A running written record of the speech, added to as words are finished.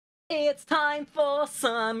It's time for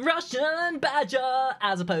some Russian badger,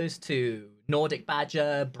 as opposed to Nordic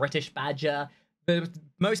badger, British badger. The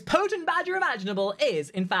most potent badger imaginable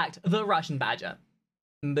is, in fact, the Russian badger.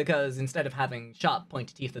 Because instead of having sharp,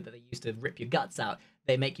 pointy teeth that they use to rip your guts out,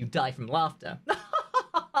 they make you die from laughter.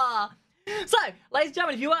 So, ladies and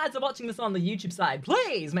gentlemen, if you are watching this on the YouTube side,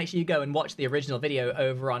 please make sure you go and watch the original video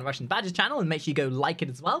over on Russian Badger's channel, and make sure you go like it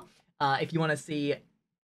as well. If you want to see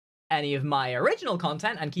any of my original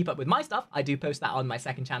content and keep up with my stuff, I do post that on my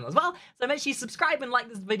second channel as well. So make sure you subscribe and like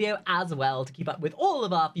this video as well to keep up with all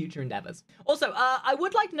of our future endeavors. Also, I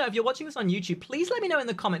would like to know, if you're watching this on YouTube, please let me know in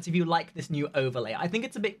the comments if you like this new overlay. I think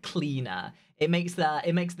it's a bit cleaner. It makes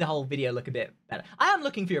the whole video look a bit better. I am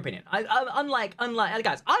looking for your opinion. Unlike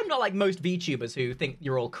guys, I'm not like most VTubers who think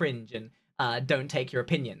you're all cringe and don't take your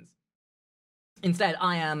opinions. Instead,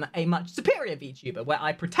 I am a much superior VTuber, where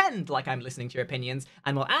I pretend like I'm listening to your opinions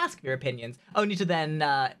and will ask for your opinions, only to then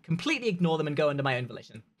completely ignore them and go under my own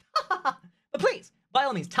volition. But please, by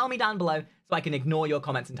all means, tell me down below so I can ignore your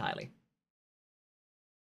comments entirely.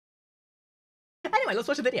 Anyway, let's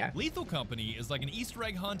watch the video. Lethal Company is like an Easter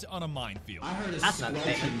egg hunt on a minefield. That's not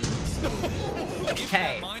statement.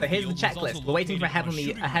 Okay, so here's the checklist. We're waiting for a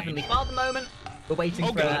Heavenly Father moment. We're waiting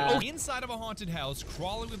for inside of a haunted house,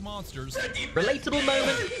 crawling with monsters. Relatable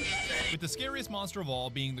moment. With the scariest monster of all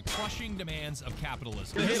being the crushing demands of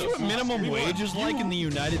capitalism. Is this what minimum wage is like in the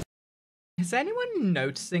United States? Is anyone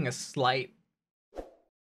noticing a slight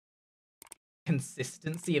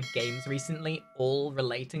consistency of games recently, all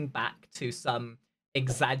relating back to some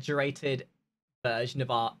exaggerated version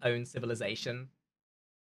of our own civilization?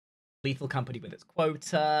 Lethal Company with its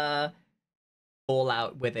quota,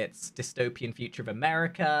 Fallout with its dystopian future of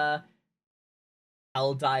America,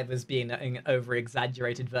 Helldivers being an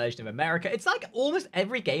over-exaggerated version of America. It's like almost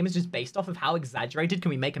every game is just based off of how exaggerated can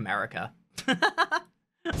we make America.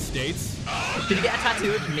 States? Did you get a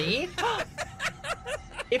tattoo of me?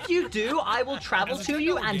 If you do, I will travel to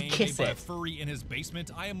you and kiss it. By a furry in his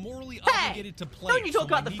basement, I am morally obligated to play. Don't you talk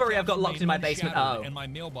about the furry I've got locked in my basement. Oh. And my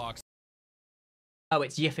mailbox. Oh,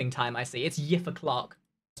 it's yiffing time, I see. It's yiff o'clock.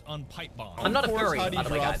 On pipe bomb. I'm not a furry, by the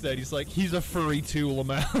way, guys. That. He's like, he's a furry too,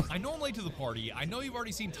 Lamau. I know I'm late to the party. I know you've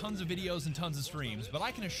already seen tons of videos and tons of streams, but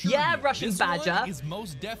I can assure you, Russian Badger one is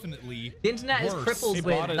most definitely the internet is crippled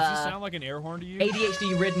with does this sound like an air horn to you?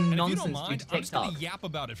 ADHD-ridden nonsense due to I'm just gonna TikTok. yap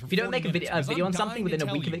about it for If you don't make a video on something within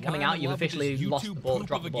a week of it coming out, you've why officially I love lost this the ball, YouTube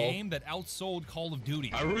dropped the poop of a ball. game that outsold Call of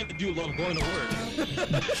Duty. I really do love going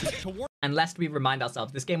to work. And lest we remind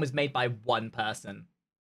ourselves, this game was made by one person.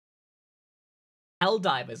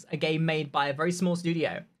 Helldivers, a game made by a very small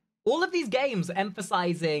studio. All of these games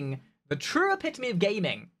emphasizing the true epitome of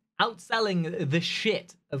gaming, outselling the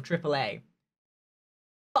shit of AAA.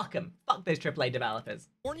 Fuck them. Fuck those AAA developers.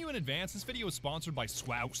 Warn you in advance, this video is sponsored by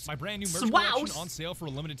Swouse, my brand new merch collection on sale for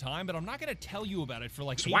a limited time, but I'm not going to tell you about it for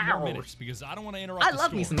like 8 more minutes because I don't want to interrupt I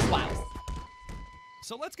love me some Swouse.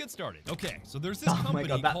 So let's get started. Okay, so there's this company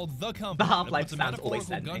called The Company the Half-Life that puts a sounds always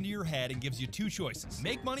metaphorical gun to your head and gives you 2 choices.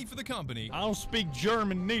 Make money for the company. I don't speak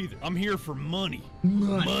German neither. I'm here for money.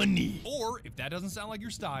 Money. Or, if that doesn't sound like your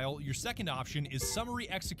style, your second option is summary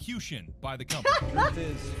execution by the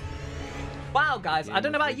company. Wow, guys, I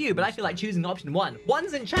don't know about you, but I feel like choosing option 1.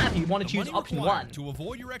 One's in chat if you want to choose option 1. To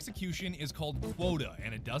avoid your execution is called quota,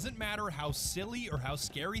 and it doesn't matter how silly or how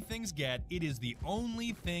scary things get, it is the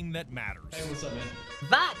only thing that matters. Hey, what's up, man?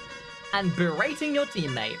 That and berating your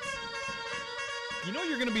teammates. You know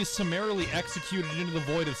you're going to be summarily executed into the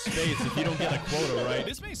void of space if you don't get a quota, right?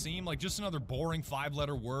 This may seem like just another boring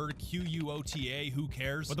 5-letter word, QUOTA, who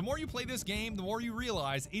cares? But the more you play this game, the more you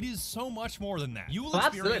realize it is so much more than that. You will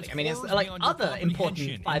absolutely. I mean, it's like other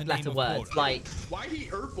important 5-letter words, like Why he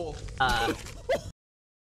Urkel?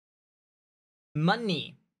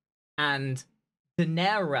 Money and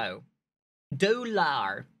dinero,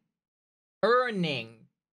 dollar, earning.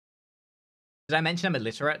 Did I mention I'm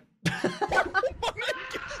illiterate?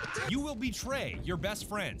 You will betray your best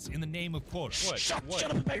friends in the name of quota. Shut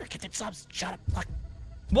up about your gifted subs. Shut up. Fuck.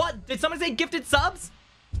 What? Did someone say gifted subs?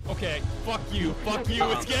 Okay, fuck you,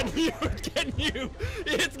 it's getting you,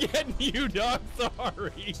 it's getting you, dog,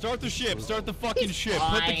 sorry. Start the ship, start the fucking ship,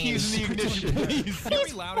 put the keys in the ignition, please.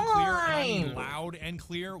 Very loud and clear, and I mean loud and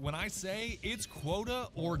clear when I say it's quota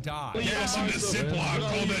or die. Yes, in the Ziploc,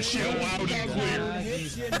 call that shit loud and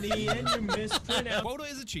clear. Quota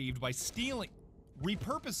is achieved by stealing,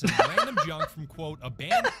 repurposing random junk from, quote,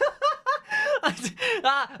 abandoned...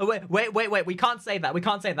 Wait, we can't say that,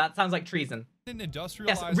 That sounds like treason.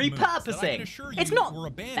 industrialized Yes, repurposing. It's not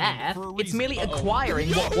theft. It's merely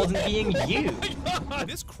acquiring what wasn't being used.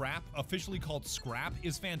 This crap, officially called scrap,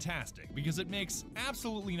 is fantastic because it makes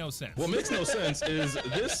absolutely no sense. What makes no sense is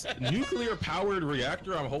this nuclear-powered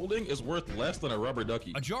reactor I'm holding is worth less than a rubber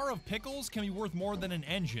ducky. A jar of pickles can be worth more than an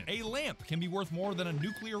engine. A lamp can be worth more than a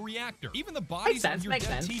nuclear reactor. Even the bodies of your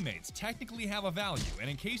dead teammates technically have a value, and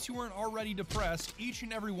in case you weren't already depressed, each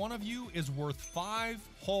and every one of you is worth 5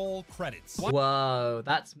 whole credits. Whoa,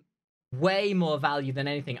 that's way more value than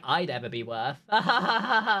anything I'd ever be worth.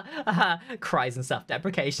 Cries and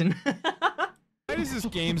self-deprecation. Why does this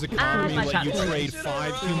game's economy let you trade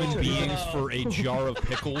 5 human beings for a jar of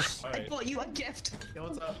pickles? I bought you a gift. Yo,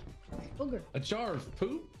 what's up? Booger. A jar of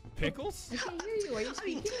poop? Pickles? I can't hear you. Are you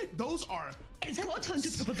speaking? Those are. It's got tons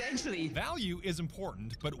of poop eventually. Value is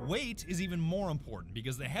important, but weight is even more important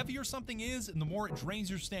because the heavier something is and the more it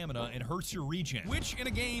drains your stamina and hurts your regen, which in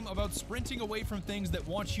a game about sprinting away from things that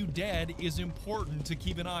want you dead is important to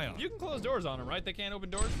keep an eye on. You can close doors on them, right? They can't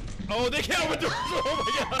open doors? Oh, they can't open doors! Oh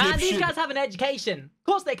my god! And these guys have an education. Of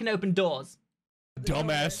course they can open doors.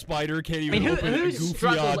 Dumbass spider can't even open who goofy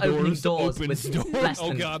struggles opening doors open with doors. less Oh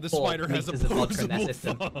than god, the 4 spider has liters of vodka in their opposable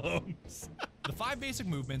system? thumbs. The 5 basic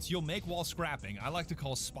movements you'll make while scrapping, I like to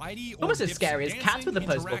call Spidey or Almost as dips scary as cats with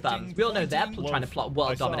opposable interacting, thumbs. We all know they're pointing, trying to plot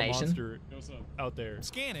world I saw a domination. monster out there.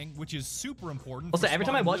 Scanning, which is super important. Also, for every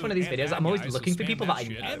time I spotting watch one of these loot videos, and I'm always bad guys, looking so for spam people that that I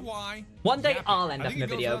shit. know. And why? One day Yapping. I'll end I up think in a it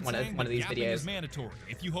goes video, without one of saying, these yapping videos. is mandatory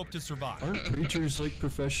if you hope to survive. Aren't preachers like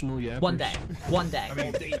professional yappers? One day. One day.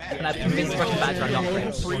 And I've convinced Russian Badger I'm not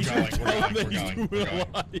cringe.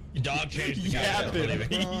 Dog changed the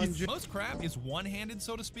guy. Most crap is one-handed,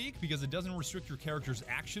 so to speak, because it doesn't restrict your character's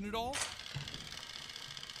action at all.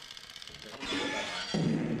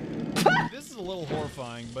 This is a little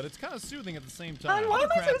horrifying, but it's kind of soothing at the same time. Why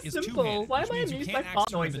am I Crap so is simple? two-handed, Why which am I means you amused by can't fart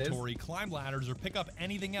access your noises? inventory, climb ladders, or pick up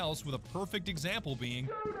anything else, with a perfect example being...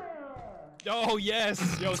 Oh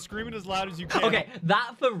yes! Yo, screaming as loud as you can. Okay,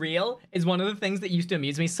 that for real is one of the things that used to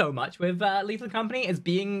amuse me so much with Lethal Company is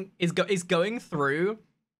going through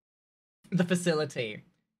the facility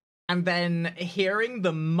and then hearing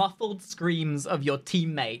the muffled screams of your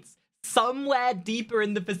teammates somewhere deeper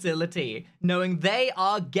in the facility, knowing they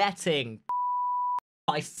are getting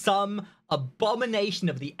by some abomination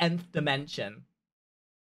of the nth dimension.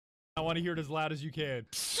 I want to hear it as loud as you can.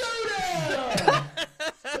 Soda!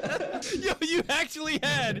 Yo, you actually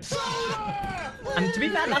had. And to be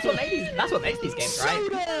fair, that's what makes these games,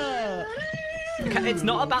 right? It's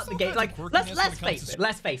not about the game. Like,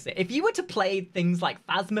 let's face it. If you were to play things like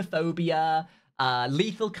Phasmophobia,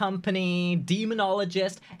 Lethal Company,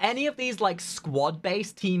 Demonologist, any of these like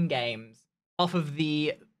squad-based team games off of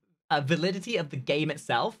the validity of the game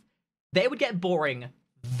itself, they would get boring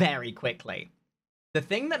very quickly. The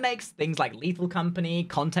thing that makes things like Lethal Company,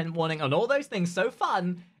 Content Warning, and all those things so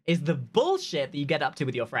fun is the bullshit that you get up to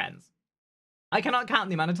with your friends. I cannot count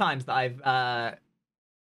the amount of times that I've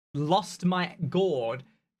lost my gourd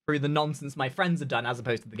through the nonsense my friends have done as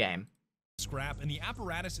opposed to the game. Scrap, and the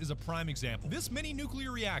apparatus is a prime example. This mini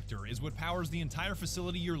nuclear reactor is what powers the entire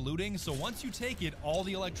facility you're looting, so once you take it, all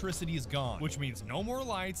the electricity is gone, which means no more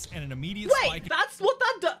lights and an immediate spike. Wait, that's what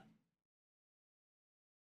that does.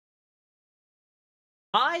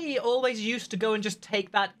 I always used to go and just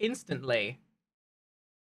take that instantly.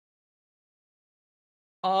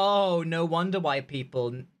 Oh, no wonder why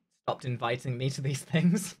people stopped inviting me to these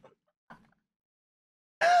things.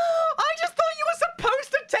 I just thought you were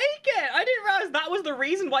supposed to take it! I didn't realize that was the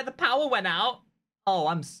reason why the power went out. Oh,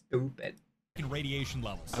 I'm stupid. Radiation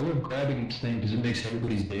levels. I love grabbing this thing because it makes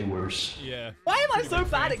everybody's day worse. Yeah. Why am I so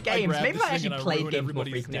bad at games? grab Maybe this if I thing actually and played ruin games more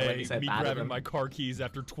everybody's frequently, I wouldn't be so Me bad at grabbing them. my car keys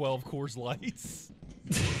after 12 Coors Lights.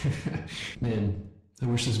 Man, I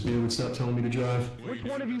wish this beer would stop telling me to drive. Which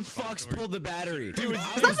one of you fucks pulled the battery? Dude,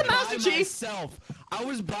 That's the Master Chief! I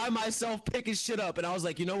was by myself picking shit up, and I was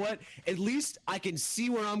like, you know what? At least I can see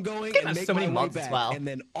where I'm going Game and has make so many my way mods as back. well. And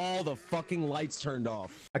then all the fucking lights turned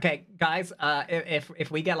off. Okay, guys,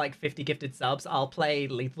 if we get like 50 gifted subs, I'll play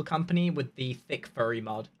Lethal Company with the thick furry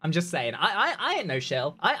mod. I'm just saying, I ain't no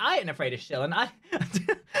shill. I ain't afraid of shill, and I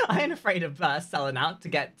ain't afraid of selling out to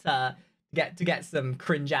get some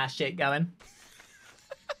cringe ass shit going.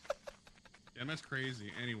 Yeah, that's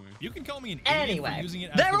crazy. Anyway. You can call me an idiot Anyway, for using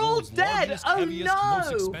it as they're the all world's dead! largest, Oh, heaviest,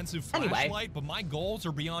 most no! expensive Anyway. flashlight, but my goals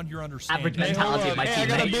are beyond your understanding. Average mentality of my Hey, I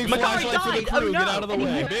got a teammate. big Makari flashlight for the died! crew. Oh no! Get out of the way.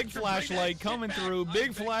 Anyway. Big flashlight coming through.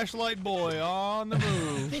 Big flashlight boy on the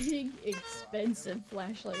move. Big, expensive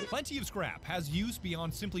flashlight. Plenty of scrap has use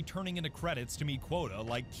beyond simply turning into credits to meet quota,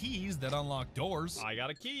 like keys that unlock doors. I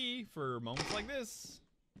got a key for moments like this.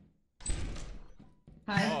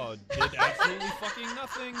 Oh, did absolutely fucking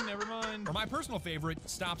nothing. Never mind. Or my personal favorite,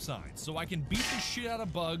 stop signs, so I can beat the shit out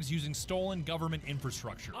of bugs using stolen government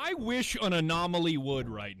infrastructure. I wish an anomaly would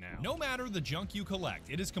right now. No matter the junk you collect,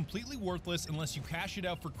 it is completely worthless unless you cash it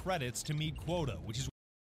out for credits to meet quota, which is...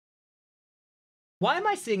 Why am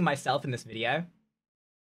I seeing myself in this video?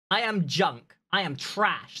 I am junk. I am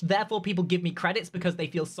trash. Therefore, people give me credits because they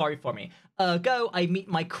feel sorry for me. Ergo, I meet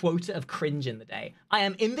my quota of cringe in the day. I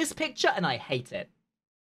am in this picture and I hate it.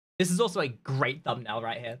 This is also a great thumbnail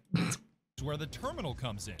right here. Where the terminal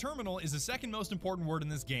comes in. Terminal is the second most important word in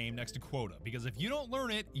this game next to quota, because if you don't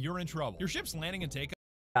learn it, you're in trouble. Your ship's landing and takeoff.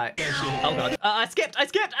 Oh god. I skipped.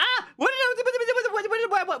 Ah! Where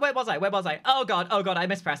was I? Oh god. I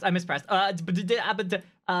mispressed. Where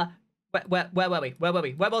were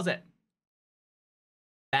we? Where was it?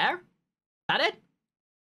 There? Is that it?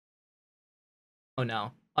 Oh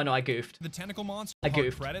no, I goofed. The tentacle monster. I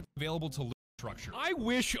goofed. Credit available to loot structure. I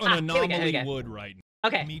wish an anomaly would right now.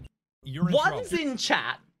 Okay. You're in One's trouble. in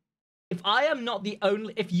chat. If I am not the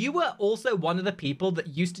only, if you were also one of the people that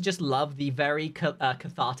used to just love the very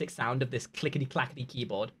cathartic sound of this clickety-clackety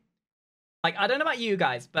keyboard. Like, I don't know about you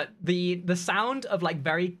guys, but the sound of like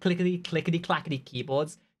very clickety-clackety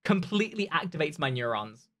keyboards completely activates my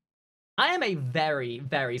neurons. I am a very,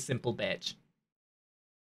 very simple bitch.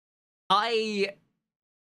 I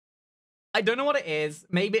don't know what it is.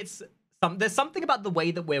 Maybe it's there's something about the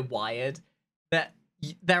way that we're wired that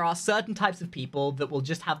there are certain types of people that will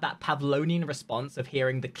just have that Pavlovian response of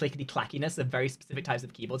hearing the clickety-clackiness of very specific types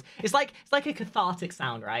of keyboards. It's like a cathartic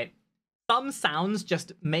sound, right? Some sounds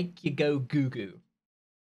just make you go goo-goo.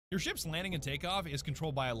 Your ship's landing and takeoff is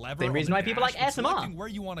controlled by a lever. Same reason why people like ASMR. Selecting where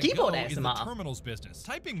you want to Keyboard go ASMR. is the terminal's business.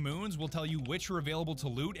 Typing moons will tell you which are available to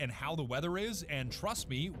loot and how the weather is, and trust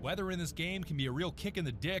me, weather in this game can be a real kick in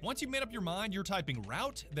the dick. Once you've made up your mind, you're typing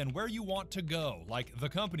route, then where you want to go, like the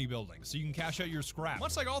company building, so you can cash out your scrap.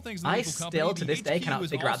 Much like all things in the local company, still to this day cannot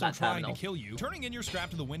figure out that trying terminal. to kill you. Turning in your scrap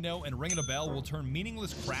to the window and ringing a bell will turn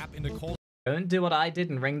meaningless crap into cold. Don't do what I did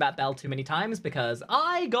and ring that bell too many times because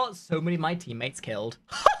I got so many of my teammates killed.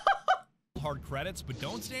 Hard credits, but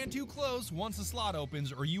don't stand too close once the slot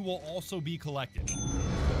opens or you will also be collected.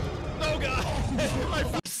 Oh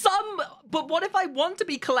god! But what if I want to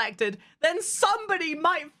be collected? Then somebody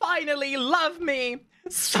might finally love me.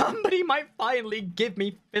 Somebody might finally give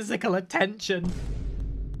me physical attention.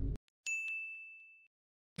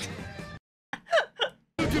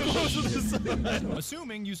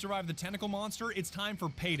 Assuming you survive the tentacle monster, it's time for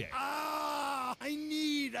payday. I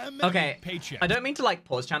need a paycheck. I don't mean to like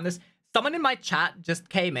pause chant this. Someone in my chat just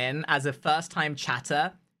came in as a first-time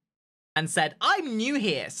chatter and said, I'm new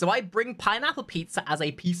here, so I bring pineapple pizza as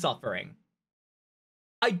a peace offering.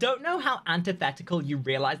 I don't know how antithetical you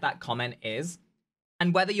realize that comment is,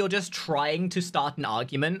 and whether you're just trying to start an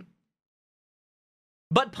argument.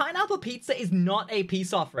 But pineapple pizza is not a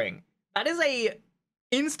peace offering. That is a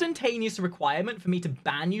instantaneous requirement for me to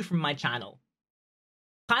ban you from my channel.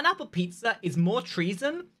 Pineapple pizza is more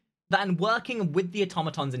treason than working with the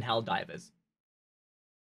automatons in Helldivers.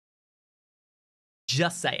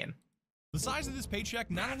 Just saying. The size of this paycheck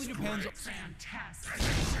not only depends on...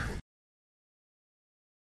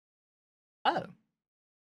 Oh.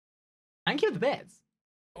 Thank you for the bits.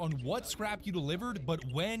 On what scrap you delivered, but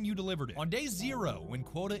when you delivered it. On day 0, when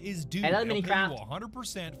quota is due, Hello, they'll pay you Minicraft.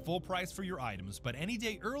 100% full price for your items, but any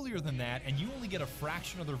day earlier than that, and you only get a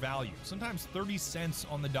fraction of their value, sometimes 30 cents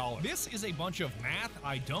on the dollar. This is a bunch of math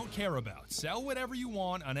I don't care about. Sell whatever you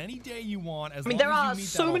want on any day you want, as long there as you are meet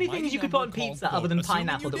so that many almighty things you could put on number called pizza quota. other than Assuming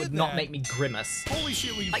pineapple you that would did not make me grimace. Holy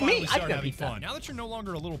shit, will you Like finally me, start I'd go having pizza. fun. Now that you're no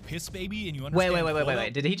longer a little piss baby and you understand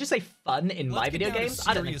Wait. Did he just say fun in my Let's get video down to games?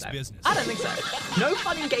 I don't think serious so. business. I don't think so. No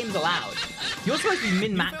fun in games allowed. You're supposed to be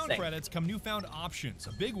Newfound min-maxing. credits come newfound options,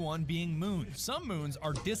 a big one being moons. Some moons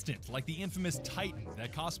are distant, like the infamous Titan,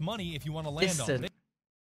 that costs money if you want to land on Distant. it.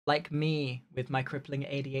 Like me with my crippling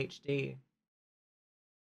ADHD.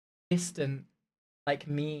 Distant. Like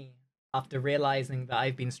me after realizing that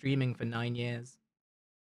I've been streaming for 9 years.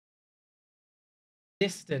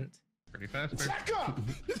 Distant. Pretty fast. Back up,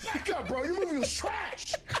 bro. Your movie was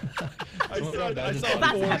trash. I saw That's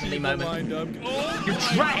a heavenly moment. lined up. Oh You're my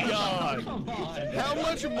trash. god! How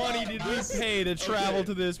much money did we pay to travel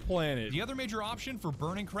to this planet? The other major option for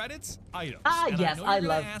burning credits? Items. Ah, And yes, know I you're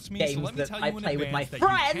gonna love ask me, so games let me that tell I you in play with my advance that you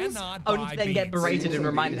friends, cannot only buy to then get beans. berated and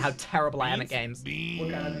reminded how terrible I am at games.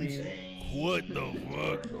 What the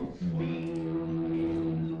fuck?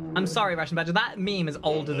 I'm sorry, Russian Badger, that meme is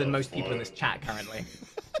older than most people in this chat currently.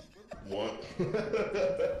 What?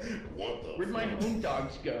 What the Where'd my home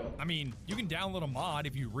dogs go? I mean, you can download a mod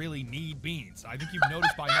if you really need beans. I think you've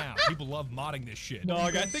noticed by now, people love modding this shit.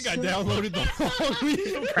 Dog, I think I downloaded the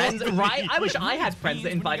wrong Friends, right? I wish I had friends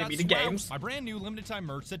that invited me to games. My brand new limited time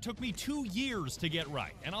merch that took me 2 years to get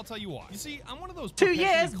right, and I'll tell you why. You see, I'm one of those 2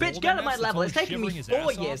 years, bitch, get at my level. It's taking me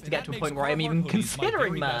 4 years to get to a point where I'm even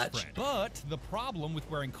considering merch. But the problem with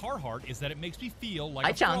wearing Carhartt is that it makes me feel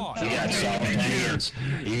like a fraud. Yes.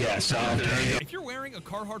 If you're wearing a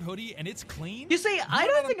Carhartt hoodie and it's clean, you see, I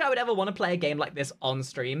don't think I would ever want to play a game like this on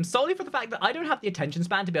stream, solely for the fact that I don't have the attention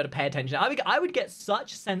span to be able to pay attention. I would get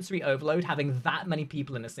such sensory overload having that many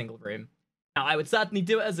people in a single room. Now, I would certainly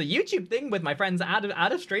do it as a YouTube thing with my friends out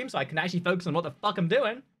of stream, so I can actually focus on what the fuck I'm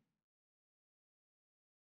doing.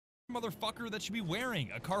 motherfucker that should be wearing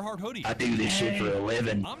a Carhartt hoodie. I do this shit for a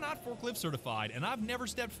living. I'm not forklift certified, and I've never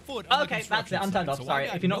stepped foot on the construction that's it. I'm turned off. site, Sorry.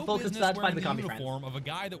 So if you're not forklift certified, the uniform of a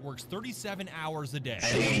guy that works 37 hours a day.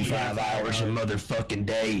 85 hours a motherfucking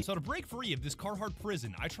day. So to break free of this Carhartt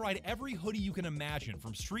prison, I tried every hoodie you can imagine,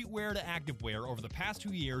 from streetwear to activewear, over the past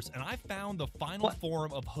 2 years, and I found the final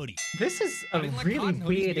form of hoodie. This is a really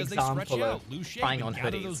weird example of trying on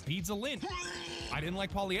hoodies. Those beads of lint. I didn't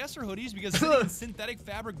like polyester hoodies because it's synthetic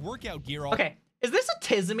fabric workout gear. Okay, is this a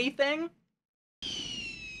Tismy thing?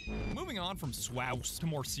 Moving on from swouse to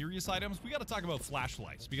more serious items, we gotta talk about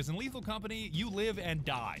flashlights, because in Lethal Company, you live and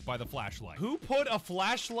die by the flashlight. Who put a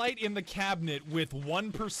flashlight in the cabinet with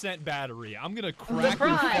 1% battery? I'm gonna crack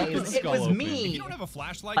your skull open. me. If you don't have a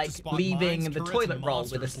flashlight like to spot leaving mines, the turrets, toilet and roll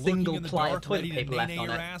with a monsters single lurking in the ply of dark, toilet ready to paper left nay-nay on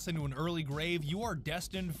your it. ass into an early grave, you are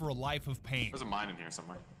destined for a life of pain. There's a mine in here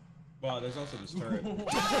somewhere. Wow, there's also this turret. You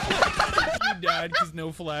died because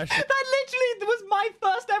no flash. That literally was my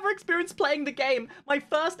first ever experience playing the game. My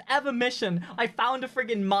first ever mission. I found a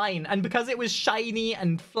friggin' mine, and because it was shiny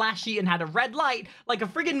and flashy and had a red light, like a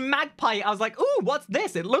friggin' magpie, I was like, ooh, what's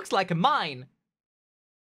this? It looks like a mine.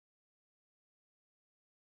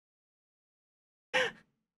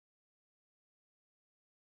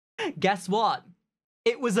 Guess what?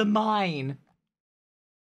 It was a mine.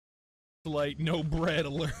 Like no bread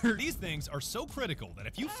alert. These things are so critical that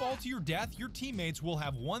if you fall to your death, your teammates will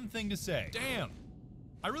have one thing to say. Damn,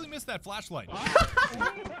 I really missed that flashlight.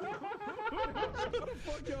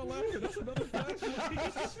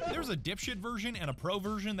 There's a dipshit version and a pro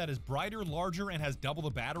version that is brighter, larger, and has double the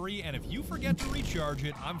battery, and if you forget to recharge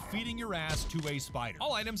it, I'm feeding your ass to a spider.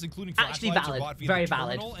 All items, including flashlights, are bought via the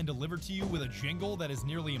terminal and delivered to you with a jingle that is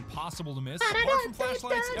nearly impossible to miss. Apart from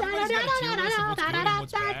flashlights, everybody's got a tier list of what's good and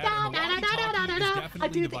what's bad, and the walkie-talkie is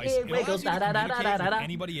definitely divisive. It allows you to communicate with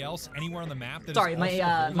anybody else anywhere on the map that Sorry,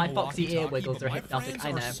 is my foxy ear wiggles are my hypnotic, friends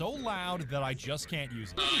I know. are so loud that I just can't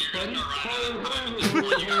use it.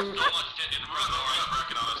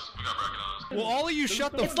 Well, all of you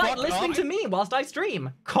shut the fuck up. It's like listening to me whilst I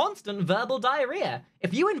stream. Constant verbal diarrhea.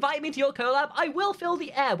 If you invite me to your collab, I will fill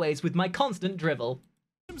the airways with my constant drivel.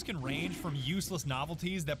 Items can range from useless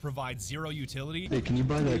novelties that provide zero utility. Hey, can you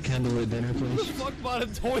buy that candlelit dinner, please? Who the fuck bought a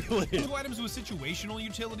toilet? To items with situational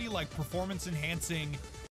utility like performance enhancing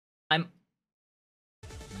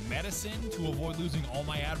medicine to avoid losing all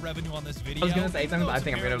my ad revenue on this video. I was gonna say something, but I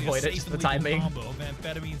think I'm gonna avoid it just for the time being. Combo of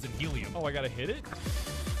amphetamines and helium. Oh, I gotta hit it?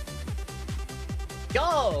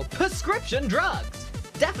 Yo, prescription drugs.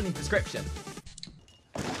 Definitely prescription.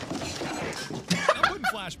 I'm putting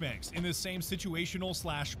flashbangs in this same situational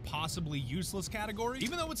 / possibly useless category.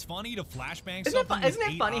 Even though it's funny to flashbang something, isn't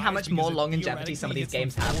it funny how much more longevity some of these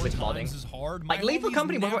games have with modding? Like Lethal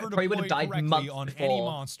Company probably would have died months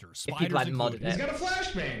before if people hadn't modded it. He's got a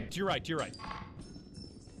flashbang. To your right, to your right.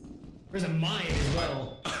 There's a mine as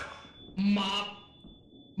well. Mop.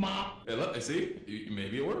 Hey, look, I see.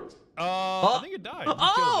 Maybe it worked. I think it died.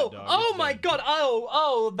 Oh my god.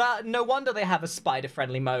 That no wonder they have a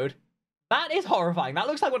spider-friendly mode. That is horrifying. That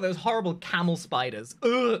looks like one of those horrible camel spiders.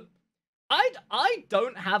 Ugh. I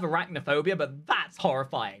don't have arachnophobia, but that's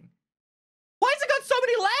horrifying. Why has it got so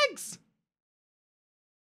many legs?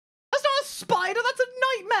 That's not a spider, that's a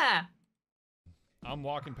nightmare. I'm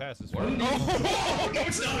walking past this. No,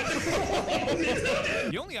 it's not.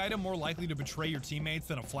 The only item more likely to betray your teammates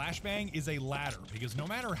than a flashbang is a ladder, because no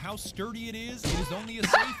matter how sturdy it is only as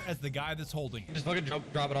safe as the guy that's holding it. Just fucking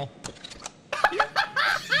drop it all.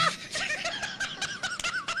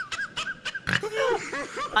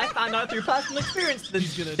 I found out through personal experience the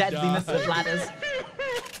deadliness of ladders.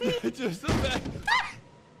 Just the fact.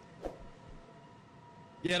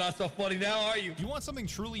 Yeah, not so funny now, are you? If you want something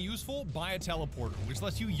truly useful, buy a teleporter, which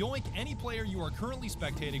lets you yoink any player you are currently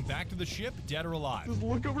spectating back to the ship, dead or alive. Just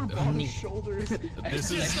look over Bobby's shoulders. This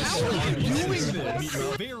is how are you doing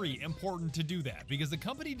this? Very important to do that because the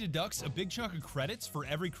company deducts a big chunk of credits for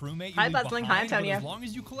every crewmate you leave behind. Hi, Antonio. But as long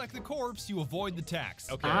as you collect the corpse, you avoid the tax.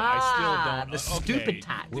 Okay, I still don't. The stupid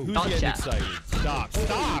tax. Who's Gotcha. getting excited? Stop!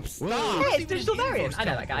 Stop! Stop! Hey, it's Digital Variant. I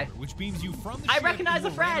know that guy. Which beams you from the I ship recognize into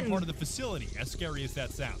a friend. part of the facility. As scary as that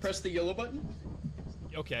sounds. Press the yellow button.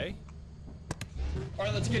 Okay. All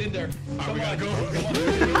right, let's get in there. Alright, we gotta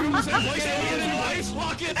go.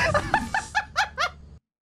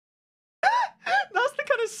 That's the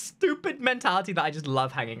kind of stupid mentality that I just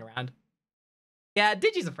love hanging around. Yeah,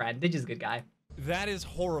 Digi's a friend. Digi's a good guy. That is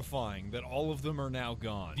horrifying that all of them are now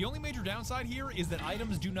gone. The only major downside here is that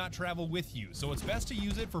items do not travel with you, so it's best to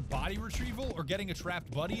use it for body retrieval or getting a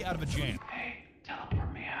trapped buddy out of a jam. Hey,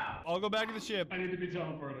 teleport me out. I'll go back to the ship. I need to be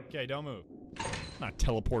teleported. Okay, don't move. Not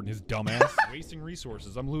teleporting his dumbass. Wasting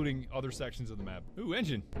resources. I'm looting other sections of the map. Ooh,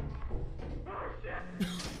 engine.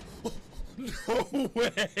 No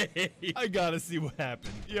way. I gotta see what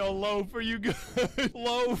happened. Yo, Loaf, are you good?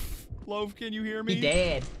 Loaf. Loaf, can you hear me? He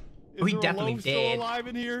dead. Is he there a definitely Loaf did. still alive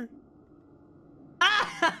in here?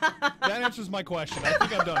 That answers my question. I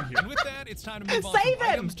think I'm done here. And with that, it's time to move on Save from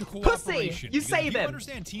him! items to Pussy! cooperation. You Because save if you him!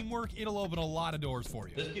 understand teamwork, it'll open a lot of doors for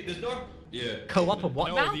you. This door? Yeah. Co-op what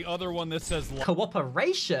No, now? the other one that says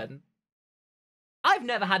Cooperation? I've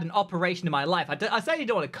never had an operation in my life. I certainly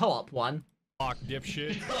don't want a co-op one. lock,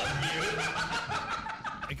 dipshit.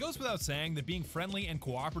 It goes without saying that being friendly and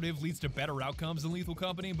cooperative leads to better outcomes in Lethal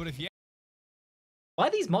Company, but if you Why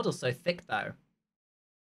are these models so thick though?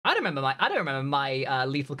 I don't remember my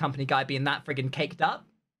Lethal Company guy being that friggin' caked up.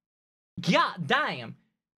 God damn!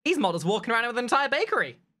 These models walking around with an entire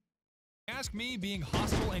bakery. ask me, being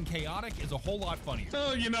hostile and chaotic is a whole lot funnier.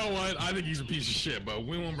 Oh, you know what? I think he's a piece of shit, but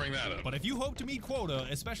we won't bring that up. But if you hope to meet quota,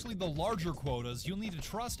 especially the larger quotas, you'll need to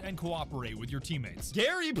trust and cooperate with your teammates.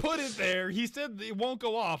 Gary put it there. He said it won't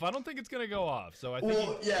go off. I don't think it's gonna go off. So I think.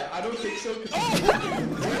 Well, yeah, I don't think so.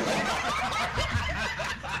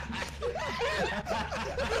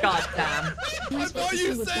 God damn. I thought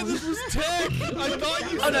you said this was tech. I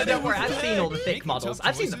thought you said Oh no, it don't was worry. I've tech. seen all the thick Making models. tough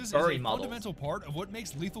I've seen the choices furry is a models. fundamental part of what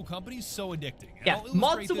makes Lethal Company so addicting. And Yeah, I'll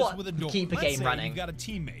mods illustrate are this what with a door. keep a Let's game say running. You've got a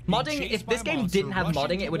teammate Modding, being if chased this by a game monster didn't have rushing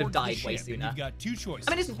modding, it would have towards died the way ship, and sooner. You've got two choices.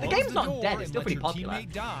 I mean, the Close game's not door dead. and It's still let pretty your popular.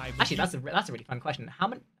 teammate die, but Actually, you- that's a really fun question.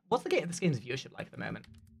 What's this game's viewership like at the moment?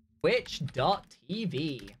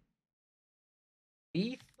 Twitch.tv.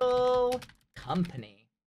 Lethal Company.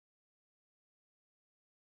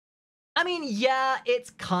 I mean, yeah, it's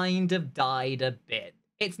kind of died a bit.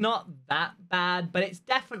 It's not that bad, but it's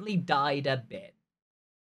definitely died a bit.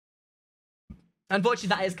 Unfortunately,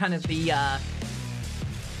 that is kind of the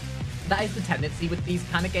that is the tendency with these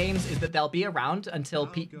kind of games, is that they'll be around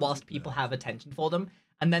until whilst people have attention for them,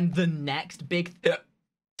 and then the next big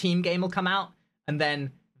team game will come out, and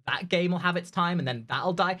then that game will have its time, and then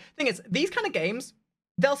that'll die. Thing is, these kind of games,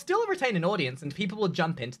 they'll still retain an audience, and people will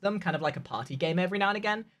jump into them, kind of like a party game every now and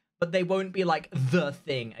again, but they won't be like the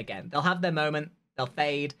thing again. They'll have their moment, they'll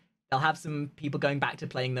fade, they'll have some people going back to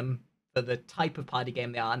playing them for the type of party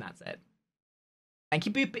game they are, and that's it. Thank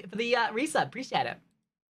you for the resub, appreciate it.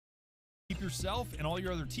 Keep yourself and all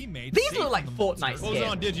your other teammates. These safe look like from the monster. Fortnite Close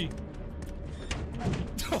skins. on, Digi.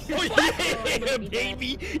 Oh yeah,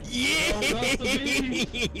 baby! Yeah!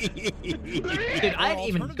 Dude, I haven't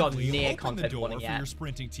even gone Alternatively, near open the content door warning for yet. your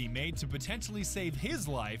sprinting teammate to potentially save his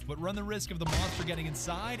life, but run the risk of the monster getting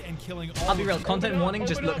inside and killing all I'll be of real, you. content warning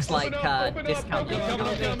just looks like discount.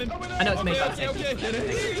 I know it's made by the same people.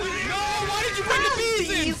 No, why did you bring the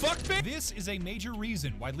bees in? Fuckface! This is a major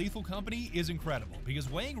reason why Lethal Company is incredible, because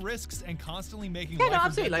weighing risks and constantly making Yeah, no, life or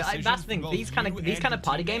absolutely. death Like, that's decisions the thing. for These both kind you of and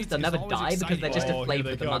party your games, they'll teammates never is always die because they're just exciting. a flavor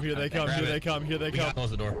of the month. Here they come, here they come, here they come.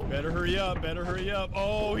 Close the door. Better hurry up, better hurry up.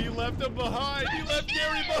 Oh, he left him behind. He left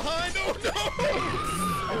Gary behind.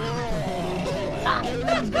 Oh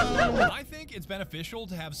no! I think it's beneficial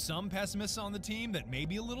to have some pessimists on the team that may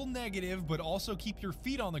be a little negative, but also keep your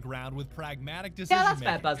feet on the ground with pragmatic decision Yeah, that's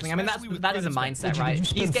fair, making, Buzzling. I mean, especially with that is a credits mindset, right?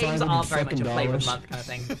 These games are very much a flavor of the month kind of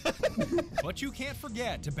thing. But you can't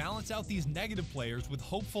forget to balance out these negative players with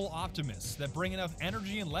hopeful optimists that bring enough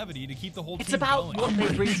energy and levity to keep the whole It's team about going. what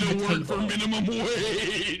they bring to the Work for table. minimum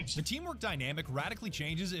wage. The teamwork dynamic radically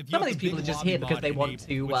changes if you Some of have these the people big are just lobby here because mod they want enabled,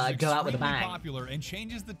 to, which is go out with a extremely bang. popular and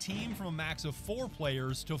changes the team from a max of 4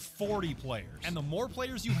 players to 40 players. And the more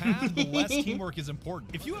players you have, the less teamwork is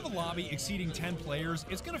important. If you have a lobby exceeding 10 players,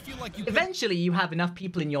 it's going to feel like you could Eventually, you have enough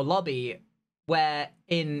people in your lobby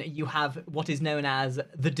wherein you have what is known as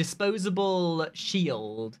the disposable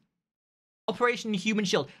shield. Operation Human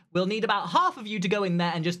Shield. We'll need about half of you to go in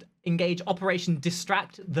there and just engage Operation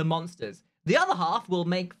Distract the Monsters. The other half will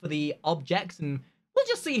make for the objects, and we'll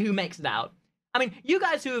just see who makes it out. I mean, you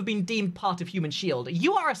guys who have been deemed part of Human Shield,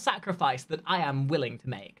 you are a sacrifice that I am willing to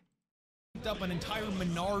make. Up an entire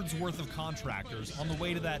Menards worth of contractors on the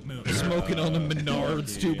way to that moon. Smoking on the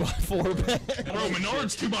Menards 2x4 bed. Bro,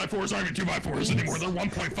 Menards 2x4s aren't even 2x4s anymore. They're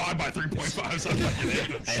 1.5 by 3.5s. I'm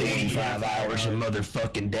fucking 85 hours a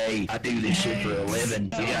motherfucking day. I do this shit for a living.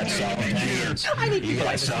 You got soft hands. I need You people got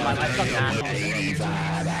like this in soft my life. hands.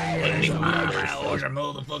 85 hours. A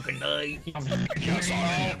motherfucking day.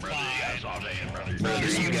 Brother,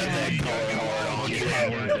 you got that car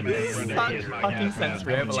hard on you. Fucking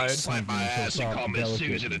sensory overload. slap my ass and call Miss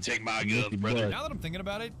Susan and take my gun, brother. Now that I'm thinking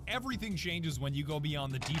about it, everything changes when you go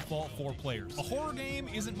beyond the default 4 players. A horror game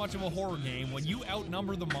isn't much of a horror game when you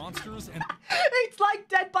outnumber the monsters and... It's like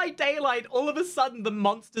Dead by Daylight. All of a sudden, the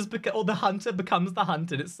monsters or the hunter becomes the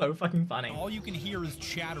hunted. It's so fucking funny. all you can hear is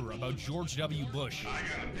chatter about George W. Bush. I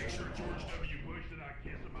got a picture of George W. Bush that I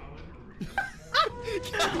kiss in my living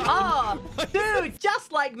room. Ah, dude,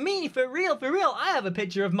 just like me, for real, I have a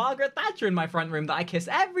picture of Margaret Thatcher in my front room that I kiss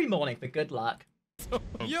every morning for good luck.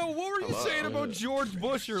 Yo, what were you saying about George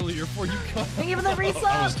Bush earlier before you come? Even the research.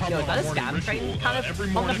 Yo, is that a scam train kind of Every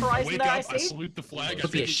on the morning I horizon wake that I up, I see? salute the flag. It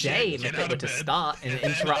would be a shame if it were to start and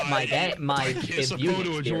interrupt my day, my kiss a viewing photo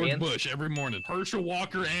of George experience. Bush every morning. Herschel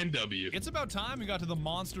Walker and W. It's about time we got to the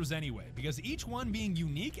monsters anyway, because each one being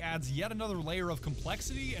unique adds yet another layer of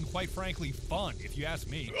complexity and, quite frankly, fun, if you ask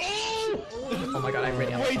me. Oh my god, I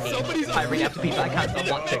really have to pee. somebody's- I really have to pee, but I can't stop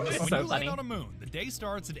watching. This is When so you land funny. on a moon, the day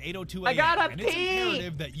starts at 8:02 a.m. I gotta and it's pee!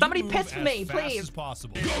 imperative that you Somebody move piss for as me, fast please. as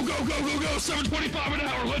possible. Go, 725 an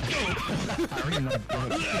hour, let's go.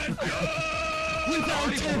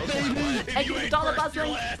 Exit dollar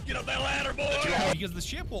buzzing. Get up that ladder, boy. Because the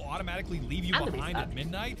ship will automatically leave you And the behind reset. at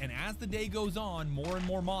midnight, and as the day goes on, more and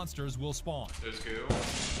more monsters will spawn. Let's go.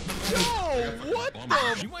 What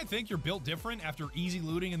the? You might think you're built different after easy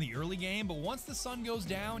looting in the early game, but once the sun goes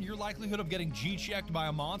down, your likelihood of getting G-checked by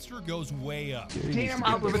a monster goes way up. Damn,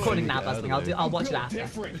 Oh, we're recording now, Buzzling. I'll watch it after.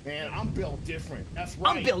 different, man. I'm built different. That's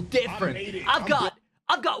right. I'm built different. I made it.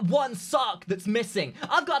 I've got one sock that's missing.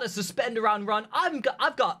 I've got a suspender on run. I've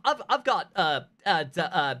got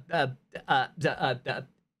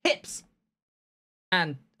hips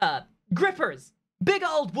and grippers, big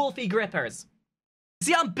old wolfy grippers.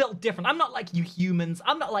 See, I'm built different. I'm not like you humans.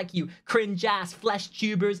 I'm not like you cringe-ass flesh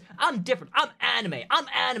tubers. I'm different. I'm anime. I'm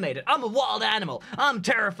animated. I'm a wild animal. I'm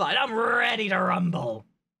terrified. I'm ready to rumble.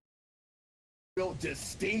 built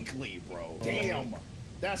distinctly, bro. Damn.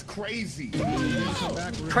 That's crazy.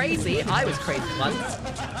 Crazy? I was crazy once.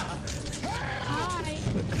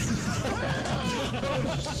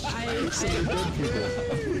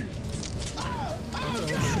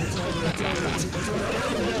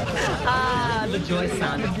 Ah, the joy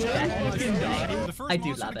sound of death. The first I do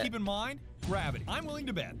monster love to it. keep in mind, gravity. I'm willing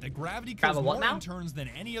to bet that gravity Gravel kills what more now? interns than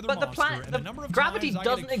any other But the monster, planet- and the the number of gravity times I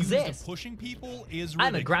doesn't get accused exist. of pushing people is I'm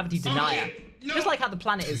a ridiculous. gravity denier. Just like how the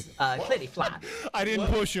planet is clearly flat. I didn't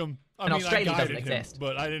push him. I And mean, Australia I doesn't guided him, exist.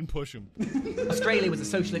 but I didn't push him. Australia was a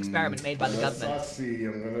social experiment made by the I government. see.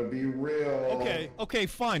 I'm gonna be real. Okay,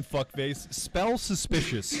 fine, fuckface. Spell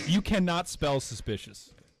suspicious. You cannot spell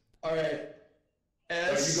suspicious. All right. You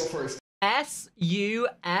go first.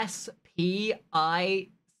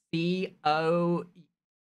 S-U-S-P-I-C-O.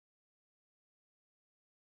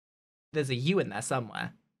 There's a U in there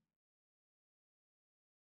somewhere.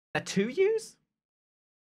 Are 2 U's?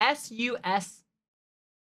 S-U-S-P-I-C.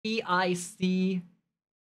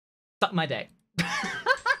 Suck my dick.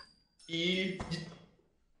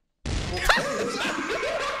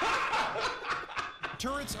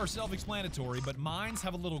 Turrets are self-explanatory, but mines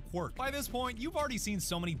have a little quirk. By this point, you've already seen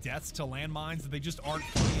so many deaths to landmines that they just aren't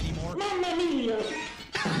funny anymore.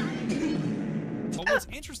 But what's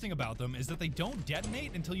interesting about them is that they don't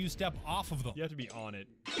detonate until you step off of them. You have to be on it.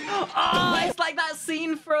 Oh, it's like that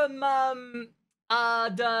scene from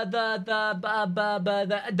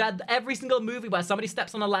every single movie where somebody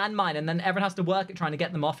steps on a landmine and then everyone has to work at trying to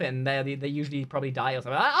get them off it, and they usually probably die or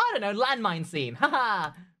something. I don't know, landmine scene.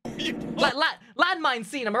 Haha. Landmine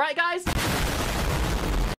scene. Am I right, guys?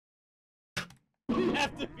 You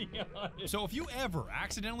have to be on it. So if you ever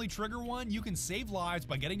accidentally trigger one, you can save lives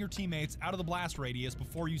by getting your teammates out of the blast radius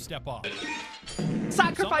before you step off.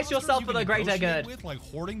 Sacrifice Some yourself monsters for the you can greater negotiate good. With, like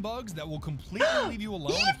hoarding bugs that will completely leave you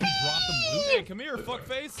alone if you drop them loot. Hey, come here,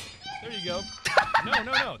 fuckface. There you go.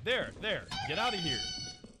 No. There. Get out of here.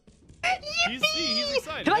 He's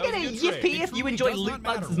excited. Can I That get a was good trade. yippee if you enjoy Does loot not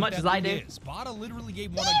bugs matter as much what as that I loot do? is. Bada literally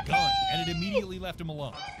gave one a gun, and it immediately left him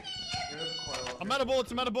alone. I'm out of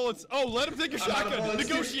bullets. I'm out of bullets. Oh, let him take a shotgun.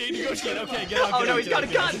 Negotiate. Okay, get out. Oh no, he's got a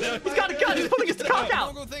gun. He's got a gun. He's pulling his cock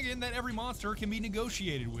out. Don't go thinking that every monster can be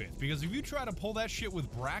negotiated with, because if you try to pull that shit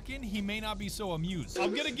with Bracken, he may not be so amused.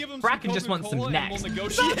 I'm gonna give him Bracken some just wants some Coca-Cola and next. we'll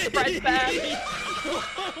negotiate. Fredbear.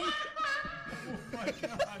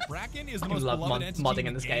 Bracken is the most beloved entity modding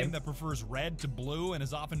in this game game that prefers red to blue and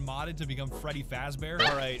is often modded to become Freddy Fazbear.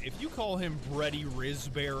 All right, if you call him Freddy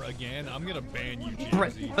Rizbear again, I'm gonna ban you,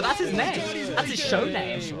 Jay-Z. But that's his name. That's his show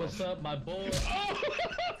name. Hey, what's up, my boy?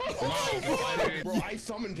 Bro, I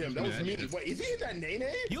summoned him. That was me. Wait, is he in that Nene?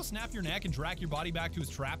 He'll snap your neck and drag your body back to his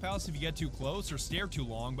trap house if you get too close or stare too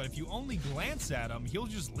long, but if you only glance at him, he'll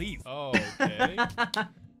just leave. Oh, okay.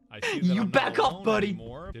 I see that You I'm back not off, alone buddy.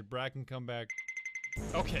 Anymore. Did Bracken come back?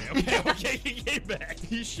 Okay, he came back.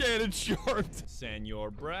 He's Shannon Short. Senor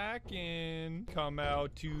Bracken, come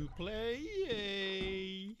out to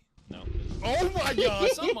play. No. Oh my god!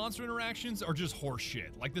 Some monster interactions are just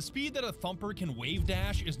horseshit. Like the speed that a thumper can wave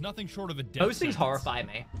dash is nothing short of a death Those things sentence. horrify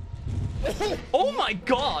me. Oh my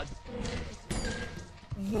god!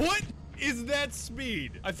 What is that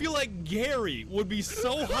speed? I feel like Gary would be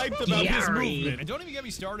so hyped about this movement. And don't even get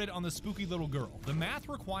me started on the spooky little girl. The math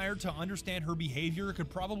required to understand her behavior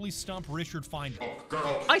could probably stump Richard Finder.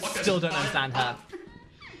 Girl. I still don't understand her.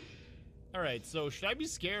 All right, so should I be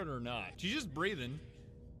scared or not? She's just breathing.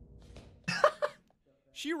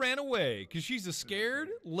 She ran away because she's a scared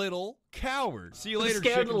little coward. See you later,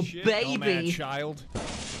 Scared chicken little shit. baby. Dumbass child.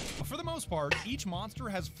 But for the most part, each monster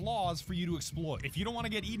has flaws for you to exploit. If you don't want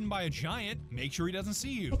to get eaten by a giant, make sure he doesn't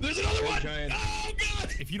see you. There's another one! Oh,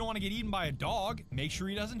 God! If you don't want to get eaten by a dog, make sure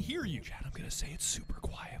he doesn't hear you. Chad, I'm gonna say it super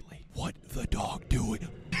quietly. What the dog doing?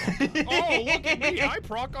 Oh, look at me. I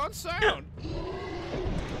proc on sound.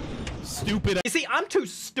 Stupid. You see, I'm too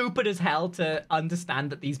stupid as hell to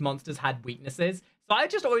understand that these monsters had weaknesses. So I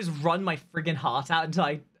just always run my friggin' heart out until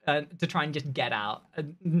I to try and just get out.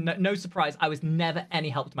 No surprise, I was never any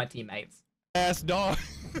help to my teammates. Ass dog.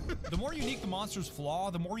 The more unique the monster's flaw,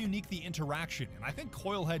 the more unique the interaction, and I think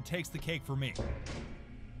Coilhead takes the cake for me.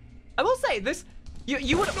 I will say this: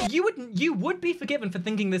 you would be forgiven for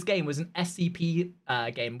thinking this game was an SCP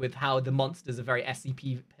game with how the monsters are very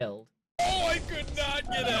SCP pilled. Oh, I could not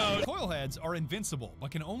get out. Coilheads are invincible,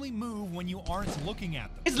 but can only move when you aren't looking at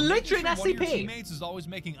them. It's So literally making an sure one of your SCP. teammates is always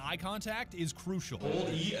making eye contact is crucial. Hold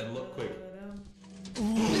E and look quick.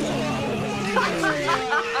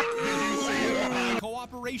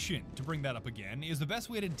 Cooperation, to bring that up again, is the best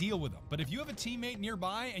way to deal with them. But if you have a teammate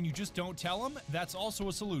nearby and you just don't tell them, that's also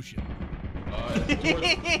a solution.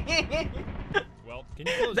 Well, can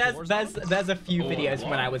you close doors on? There's a few videos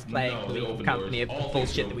when I was playing League Company of the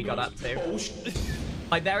bullshit that we got up to.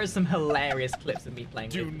 Like there is some hilarious clips of me playing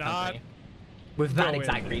Do League not Company with that go in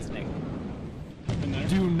exact there. reasoning.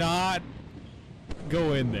 Do not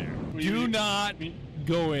go in there. Do not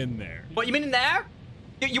go in there. What, you mean in there?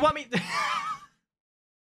 You want me?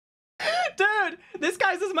 Dude, this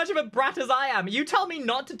guy's as much of a brat as I am. You tell me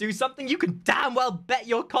not to do something, you can damn well bet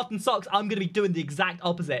your cotton socks I'm gonna be doing the exact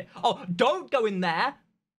opposite. Oh, don't go in there.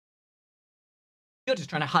 You're just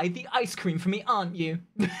trying to hide the ice cream from me, aren't you?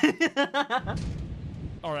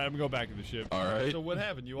 All right, I'm gonna go back to the ship. All right. So what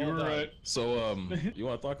happened? You all You're died. right. So, you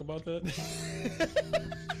want to talk about that?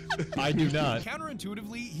 I do not.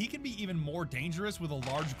 Counterintuitively, he can be even more dangerous with a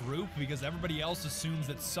large group because everybody else assumes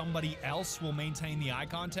that somebody else will maintain the eye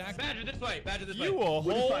contact. Badger this way. Badger this way. You a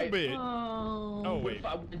What if whole I- bitch. Oh. Oh What wait. if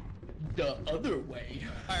I went the other way?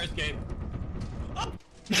 Fire escape.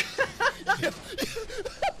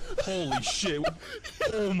 Holy shit.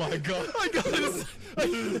 Oh my god. I got this.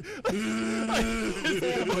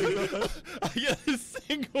 I got a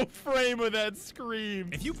single frame of that scream.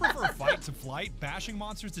 If you prefer fight to flight, bashing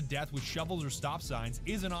monsters to death with shovels or stop signs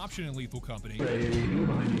is an option in Lethal Company. Hey, look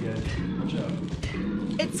behind you guys. Watch out.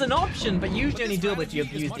 It's an option, but usually But only this do it if you've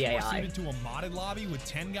strategy is used the much more AI. suited to a modded lobby with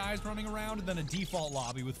 10 guys running around than a default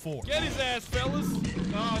lobby with 4. Get his ass, fellas.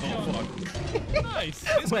 Oh, fuck. Nice.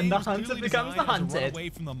 This When game the was hunter clearly becomes the designed as a hunted. Run away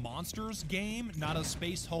from the monsters game, not a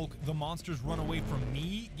Space Hulk, the monsters run away from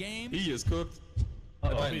me game. He is cooked. I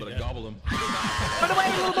thought you were gonna gobble him. Run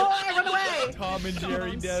away, little boy, run away! Tom and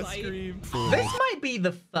Jerry death scream. This might be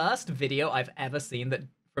the first video I've ever seen that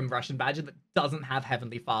from Russian Badger that doesn't have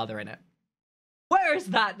Heavenly Father in it. Where is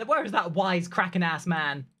that? Where is that wise cracking ass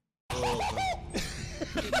man?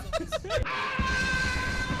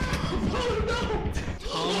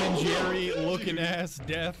 Tom and Jerry looking ass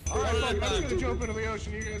death. Alright, fuck it. I'm just gonna jump into the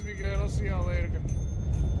ocean. You guys be good. I'll see y'all later.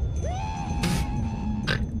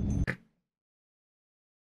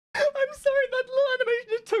 I'm sorry, that little animation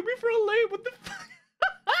just took me for a loop. What the fuck?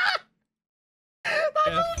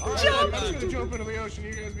 That little jump! I'm just gonna jump into the ocean.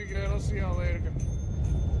 You guys be good. I'll see y'all later.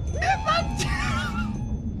 Why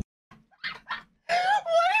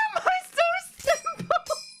am I so simple?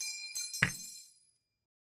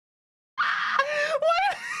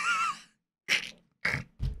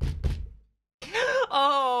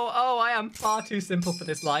 Oh, I am far too simple for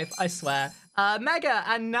this life, I swear. Mega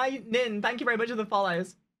and Nin, thank you very much for the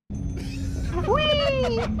follows. Whee!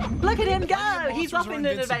 Look at him go! He's off in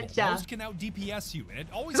an adventure. Most can out DPS you, and it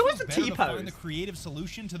always There's always feels the better to T-pose. find the creative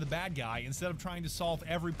solution to the bad guy instead of trying to solve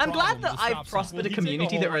every I'm problem. glad that I've prospered a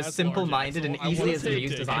community that are as simple-minded and easily as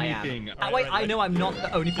amused as I am. That way I know I'm not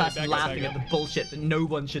the only person laughing at the bullshit that no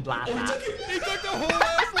one should laugh at. He took the whole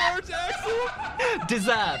ass large axle.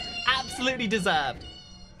 Deserved. Absolutely deserved.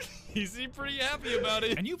 He seemed pretty happy about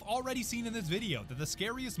it. And you've already seen in this video that the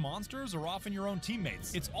scariest monsters are often your own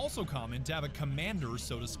teammates. It's also common to have a commander,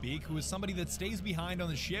 so to speak, who is somebody that stays behind on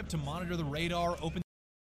the ship to monitor the radar, open...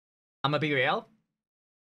 I'ma be real.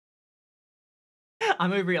 I'm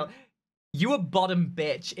gonna be real. You a bottom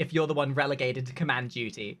bitch if you're the one relegated to command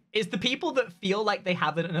duty. It's the people that feel like they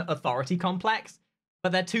have an authority complex,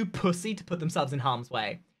 but they're too pussy to put themselves in harm's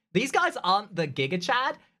way. These guys aren't the Giga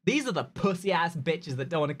Chad. These are the pussy-ass bitches that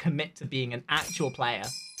don't want to commit to being an actual player.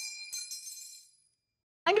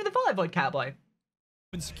 And give the follow, Void Cowboy.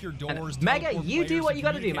 secure doors. Mega, you do what you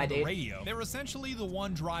gotta do, my dude. They're essentially the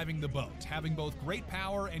one driving the boat, having both great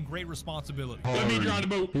power and great responsibility. Let me drive the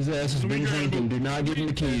boat. His ass has been drinking. Do not give him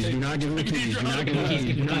the keys. Do not give him the keys. Do not give him the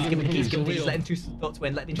keys. Do not give him the keys. Give him the keys. Let him two thoughts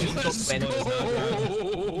win. Let him two thoughts win.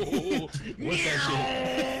 What's that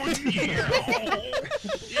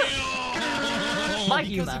My Because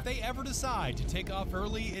humor. if they ever decide to take off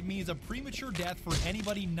early, it means a premature death for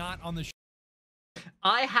anybody not on the ship.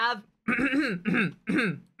 I have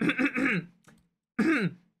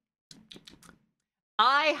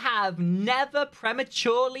I have never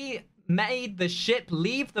prematurely made the ship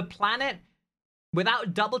leave the planet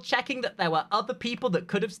without double checking that there were other people that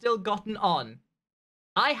could have still gotten on.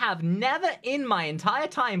 I have never in my entire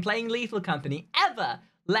time playing Lethal Company ever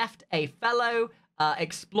left a fellow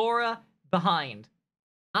explorer behind.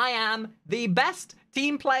 I am the best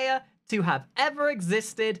team player to have ever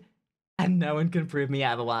existed, and no one can prove me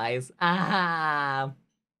otherwise. Ah.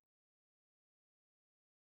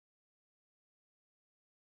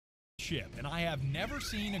 Ship, and I have never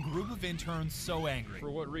seen a group of interns so angry. For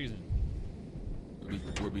what reason?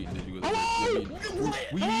 We're beating you.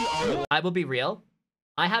 I will be real.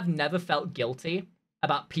 I have never felt guilty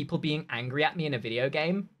about people being angry at me in a video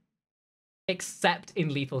game, except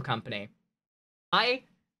in Lethal Company.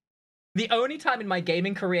 The only time in my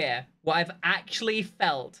gaming career where I've actually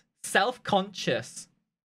felt self-conscious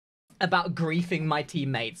about griefing my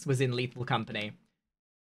teammates was in Lethal Company.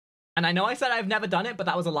 And I know I said I've never done it, but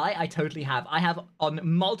that was a lie. I totally have. I have, on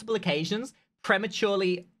multiple occasions,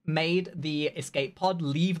 prematurely made the escape pod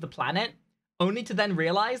leave the planet, only to then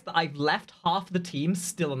realize that I've left half the team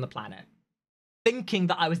still on the planet, thinking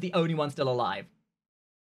that I was the only one still alive.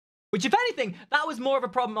 Which, if anything, that was more of a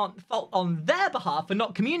fault on their behalf for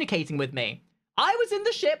not communicating with me. I was in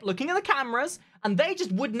the ship looking at the cameras, and they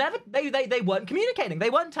just would never, they weren't communicating. They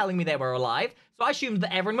weren't telling me they were alive, so I assumed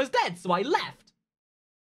that everyone was dead, so I left.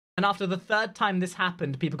 And after the third time this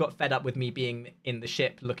happened, people got fed up with me being in the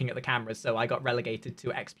ship looking at the cameras, so I got relegated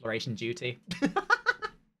to exploration duty.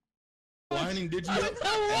 Lining did you up and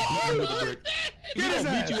beat him with a brick. Get his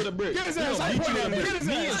ass. Beat you with a brick. Get his ass. Get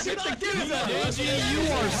his ass. Get his ass. You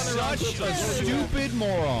are such a stupid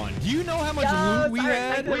moron. Do you know how much loot we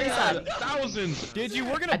had? We had thousands. Did you?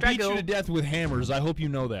 We're gonna beat you to death with hammers. I hope you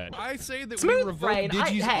know that. I say that we revoke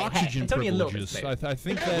Digi's oxygen privileges. I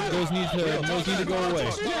think that those need to go away.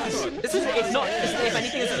 It's not. If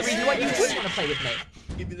anything, it's the reason why you wouldn't want to play with me.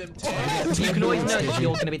 You can always know that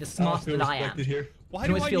you're going to be the smarter than I am. Why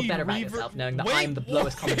you can always feel better about yourself knowing that I'm the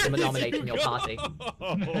lowest common denominator in your party.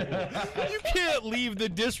 You can't leave the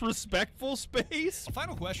disrespectful space. A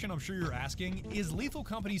final question I'm sure you're asking, is Lethal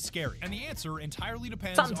Company scary? And the answer entirely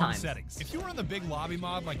depends on settings. If you are in the big lobby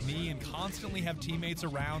mod like me and constantly have teammates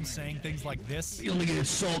around saying things like this, You only get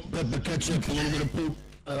salt, pepper, ketchup, a little bit of poop.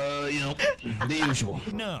 The usual.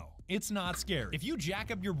 no. It's not scary. If you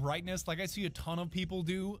jack up your brightness like I see a ton of people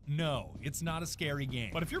do, no, it's not a scary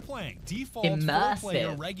game. But if you're playing default,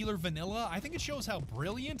 four-player, regular vanilla, I think it shows how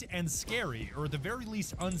brilliant and scary, or at the very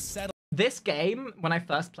least unsettling. This game, when I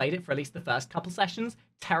first played it for at least the first couple sessions,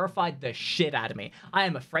 terrified the shit out of me. I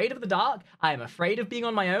am afraid of the dark. I am afraid of being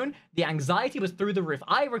on my own. The anxiety was through the roof.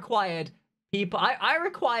 I required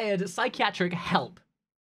psychiatric help.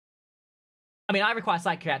 I mean, I require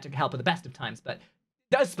psychiatric help at the best of times, but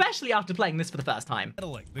Especially after playing this for the first time.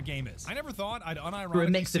 The game is. I never thought I'd unironically Through a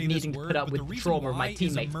mix of say needing this to word, put up but with the the reason trauma of why my is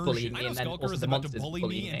teammates immersion. bullying I me know and then Skulker also is the about to monsters bully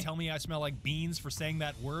bullying me me. and tell me I smell like beans for saying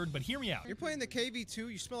that word, but hear me out. You're playing the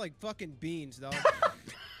KV2, you smell like fucking beans, dog.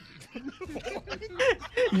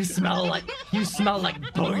 You smell like beans.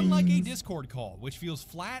 Unlike a Discord call, which feels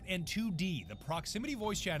flat and 2D, the proximity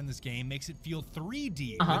voice chat in this game makes it feel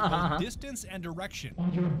 3D with both distance and direction.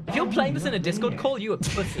 If you're playing this in a Discord call, you a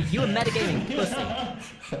pussy. You a metagaming pussy.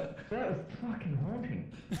 That was fucking haunting.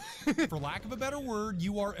 For lack of a better word,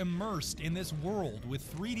 you are immersed in this world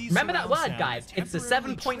with 3D. Remember that surround word, sound guys. that It's a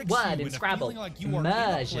temporarily 7-point tricks word you in into Scrabble. feeling like you are in a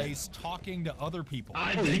Immersion. place talking to other people.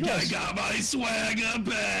 I think I got my swagger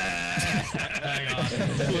back.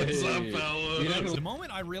 What's up, fellas? The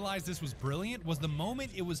moment I realized this was brilliant was the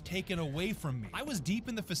moment it was taken away from me. I was deep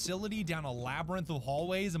in the facility down a labyrinth of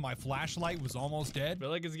hallways and my flashlight was almost dead. Feel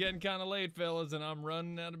like it's getting kind of late, fellas, and I'm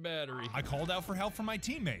running out of battery. I called out for help from my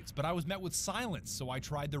teammates, but I was met with silence, so I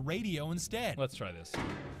tried the radio instead. Let's try this.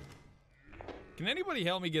 Can anybody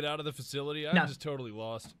help me get out of the facility? I'm just totally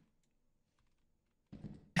lost.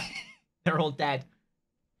 They're all dead.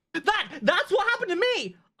 That's what happened to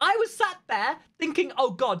me! I was sat there thinking, oh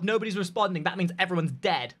god, nobody's responding. That means everyone's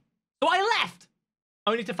dead. So I left!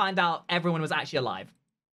 Only to find out everyone was actually alive.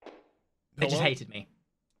 They just hated me.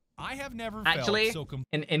 I have never actually, felt so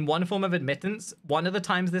in one form of admittance, one of the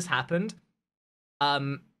times this happened,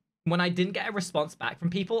 when I didn't get a response back from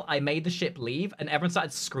people, I made the ship leave and everyone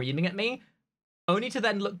started screaming at me, only to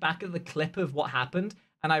then look back at the clip of what happened,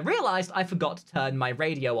 and I realized I forgot to turn my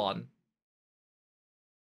radio on.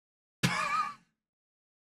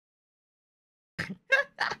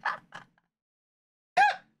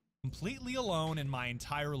 completely alone in my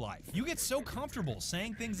entire life. You get so comfortable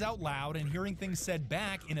saying things out loud and hearing things said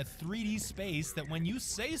back in a 3D space that when you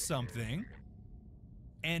say something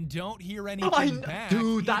and don't hear anything back,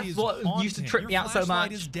 dude, that's what haunting. used to trip me out so much. Your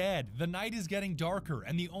flashlight is dead. The night is getting darker,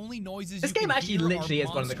 and the only noises this you game can actually hear literally are is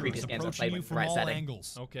one of the monsters creepiest games I've played with the approaching you right from all setting.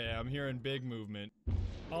 angles. Okay, I'm hearing big movement.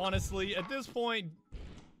 Honestly, at this point,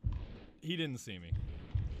 he didn't see me.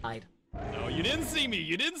 Hide. No, you didn't see me.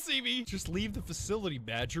 You didn't see me. Just leave the facility,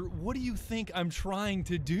 Badger. What do you think I'm trying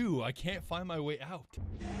to do? I can't find my way out.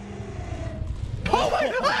 Oh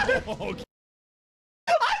my god! Okay.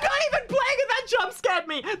 I'm not even playing and that jump scared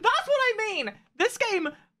me! That's what I mean! This game,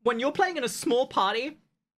 when you're playing in a small party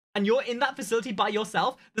and you're in that facility by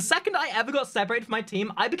yourself, the second I ever got separated from my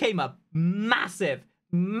team, I became a massive,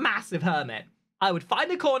 massive hermit. I would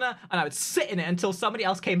find a corner and I would sit in it until somebody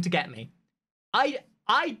else came to get me.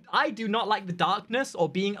 I do not like the darkness or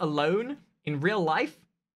being alone in real life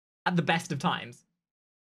at the best of times.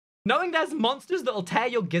 Knowing there's monsters that'll tear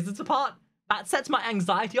your gizzards apart, that sets my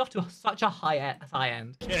anxiety off to such a high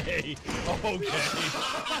end. Okay.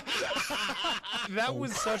 That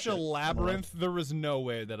was such a labyrinth. There was no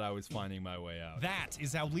way that I was finding my way out. That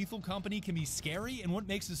is how Lethal Company can be scary and what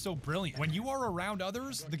makes it so brilliant. When you are around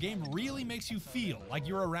others, the game really makes you feel like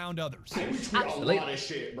you're around others. Absolutely. A lot of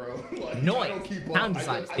shit, bro. Like, noise, sound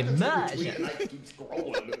design, immersion. I keep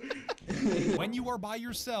scrolling. When you are by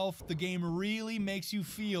yourself, the game really makes you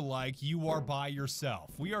feel like you are by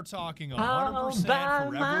yourself. We are talking 100%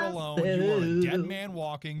 forever alone. You are a dead man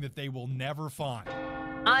walking that they will never find.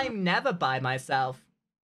 I'm never by myself.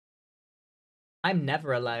 I'm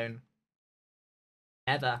never alone.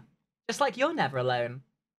 Never. Just like you're never alone.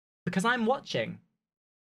 Because I'm watching.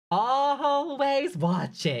 Always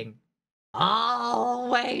watching.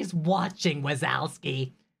 Always watching,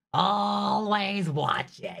 Wazowski. Always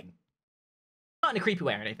watching. Not in a creepy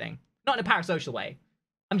way or anything. Not in a parasocial way.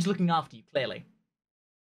 I'm just looking after you, clearly.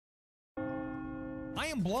 I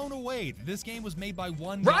am blown away that this game was made by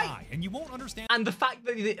one guy, and you won't understand. And the fact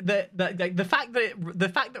that the fact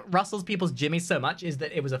that rustles people's jimmies so much is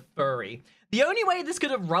that it was a furry. The only way this could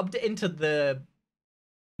have rubbed it into the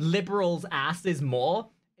liberals' asses more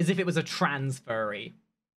is if it was a trans furry.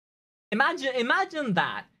 Imagine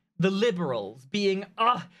that. The liberals being,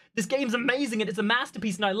 this game's amazing and it's a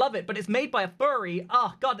masterpiece and I love it, but it's made by a furry.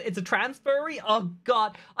 Oh god, it's a trans furry? Oh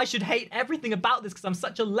god, I should hate everything about this because I'm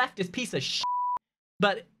such a leftist piece of shit.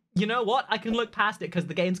 But you know what? I can look past it because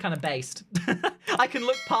the game's kind of based. I can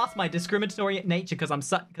look past my discriminatory nature because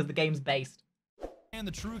the game's based. And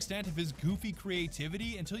the true extent of his goofy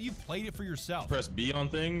creativity until you played it for yourself. Press B on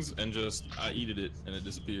things and I eat it and it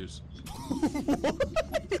disappears.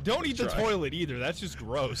 Don't eat the toilet either. That's just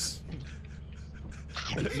gross.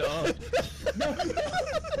 No.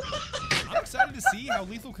 I'm excited to see how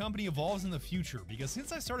Lethal Company evolves in the future, because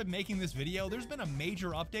since I started making this video, there's been a major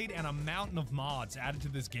update and a mountain of mods added to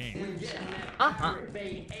this game. Uh-huh.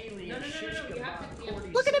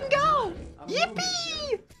 Look at him go!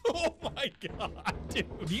 Yippee! Oh my god, dude.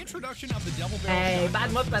 The introduction of the double barrel Hey,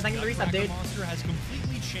 bad month, thank you for the resub, dude. monster has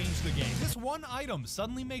completely changed the game. This one item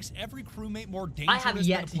suddenly makes every crewmate more dangerous I have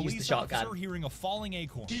yet than a to use the police shotgun. officer hearing a falling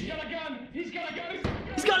acorn. He's got a gun! He's got a gun!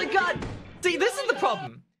 He's got a gun! See, this is the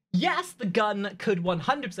problem. Yes, the gun could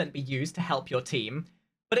 100% be used to help your team,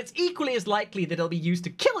 but it's equally as likely that it'll be used to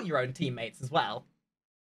kill your own teammates as well.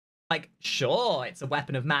 Like, sure, it's a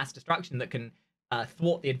weapon of mass destruction that can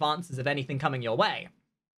thwart the advances of anything coming your way.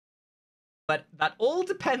 But that all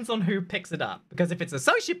depends on who picks it up, because if it's a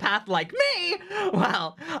sociopath like me,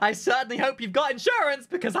 well, I certainly hope you've got insurance,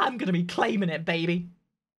 because I'm gonna be claiming it, baby.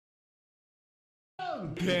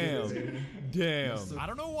 Damn. Damn. I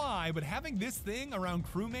don't know why, but having this thing around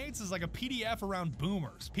crewmates is like a PDF around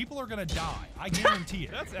boomers. People are gonna die. I guarantee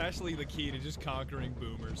it. That's actually the key to just conquering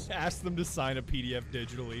boomers. Ask them to sign a PDF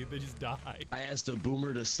digitally. They just die. I asked a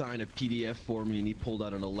boomer to sign a PDF for me, and he pulled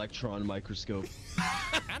out an electron microscope.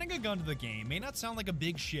 Adding a gun to the game may not sound like a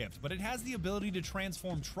big shift, but it has the ability to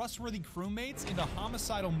transform trustworthy crewmates into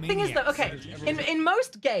homicidal maniacs. Thing is though, okay, in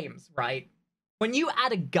most games, right, when you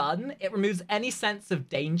add a gun, it removes any sense of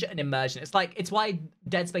danger and immersion. It's why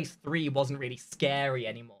Dead Space 3 wasn't really scary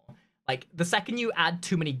anymore. Like, the second you add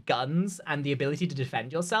too many guns and the ability to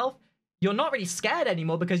defend yourself, you're not really scared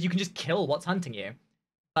anymore because you can just kill what's hunting you.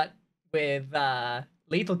 But with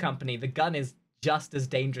Lethal Company, the gun is just as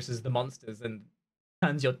dangerous as the monsters and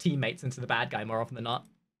turns your teammates into the bad guy more often than not.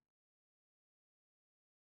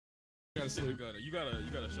 You gotta see the gunner. You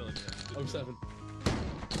gotta show it. 07.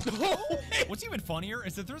 What's even funnier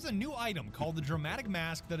is that there's a new item called the Dramatic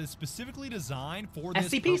Mask that is specifically designed for this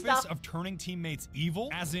SCP purpose stuff. of turning teammates evil.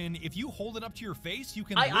 As in, if you hold it up to your face, you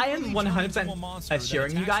can I am literally turn into a 100% monster that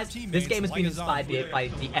assuring you attacks guys, your this teammates game has like been a inspired zombie. by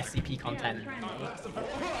the SCP content.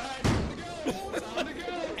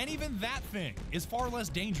 And even that thing is far less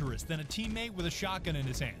dangerous than a teammate with a shotgun in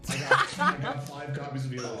his hands. I got 5 copies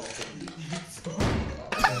of the other.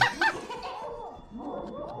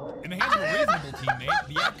 In the hands of a reasonable teammate,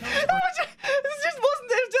 the outcomes are... This just wasn't,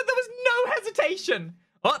 there was no hesitation.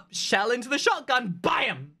 Up, shell into the shotgun,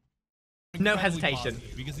 bam! No hesitation.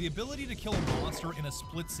 Positive, because the ability to kill a monster in a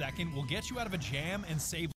split second will get you out of a jam and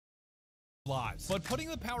save lives. But putting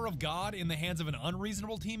the power of God in the hands of an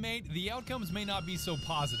unreasonable teammate, the outcomes may not be so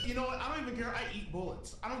positive. You know what? I don't even care. I eat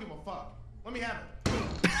bullets. I don't give a fuck. Let me have it.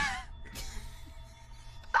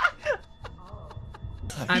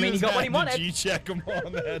 I mean, he got what he wanted. G-check him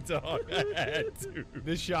on that, dog. I had to.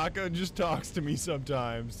 This shotgun just talks to me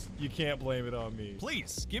sometimes. You can't blame it on me.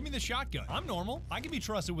 Please, give me the shotgun. I'm normal. I can be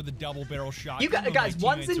trusted with a double-barrel shotgun. You guys,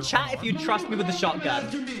 one's in chat if you trust me with the shotgun.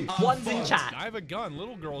 One's in chat. I have a gun.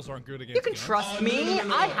 Little girls aren't good against You can guns. trust me.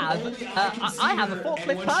 I have a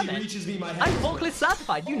forklift permit. I'm forklift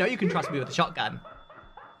certified. You know you can trust me with a shotgun.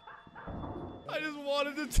 I just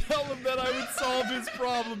wanted to tell him that I would solve his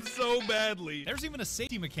problem so badly. There's even a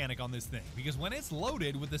safety mechanic on this thing, because when it's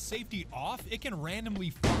loaded with the safety off, it can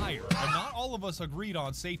randomly fire. And not all of us agreed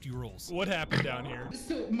on safety rules. What happened down here?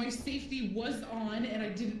 So my safety was on and I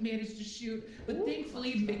didn't manage to shoot, but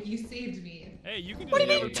thankfully Mickey saved me. Hey, you can just What do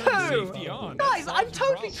you never mean turn two? safety on. Guys, I'm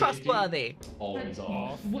totally trustworthy. Always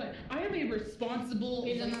off. What? I am a responsible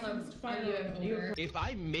firearm owner. If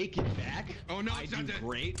I make it back, I do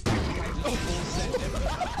great.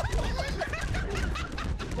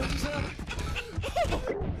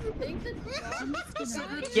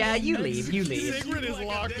 Yeah, you leave. Sigrid is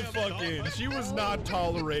locked the fuck in. She was not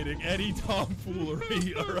tolerating any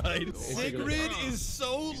tomfoolery, alright? Sigrid is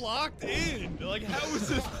so locked in. Like, how is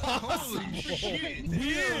this possible?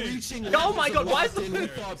 Weird. Oh my god, why is the... we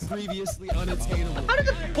thought previously unattainable. How did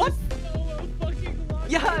the... What?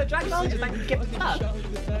 Yeah, Dragonologist, thank you for giving up.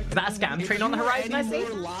 Is that a scam train on the horizon, I see?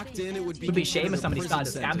 Locked in, it would be a shame if somebody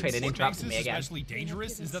started a scam train and interrupted me again. What makes this especially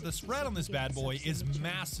dangerous is that the spread on this bad boy is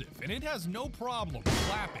massive, and it has no problem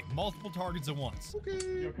clapping multiple targets at once.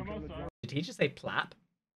 Did he just say plap?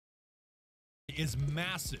 Is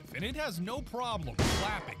massive, and it has no problem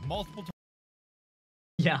clapping multiple targets.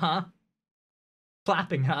 Yeah, huh?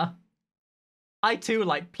 Plapping, huh? I too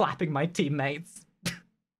like plapping my teammates.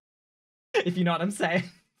 If you know what I'm saying.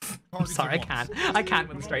 I'm sorry, I can't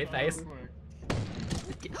with a straight face.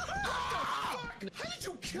 How did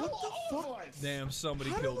you kill all of us? Damn, somebody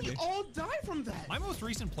How killed did we me. all die from that? My most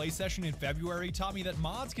recent play session in February taught me that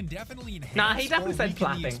mods can definitely enhance. Nah, he definitely or said weaken the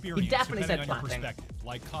plapping. He experience definitely said depending on your plapping. perspective.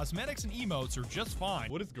 Like cosmetics and emotes are just fine.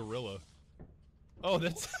 What is gorilla? Oh,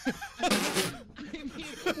 that's. I mean,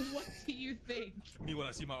 what do you think? Me when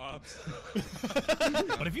I see my ops.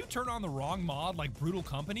 But if you turn on the wrong mod like Brutal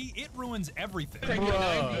Company, it ruins everything.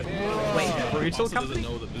 Wait, Brutal Company? Doesn't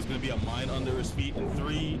know that there's gonna be a mine under his feet in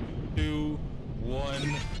 3, 2, 1,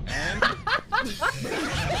 and.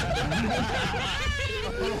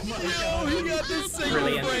 Oh my God. He got this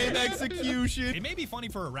single frame execution. It may be funny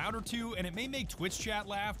for a round or two, and it may make Twitch chat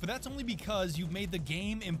laugh, but that's only because you've made the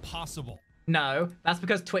game impossible. No, that's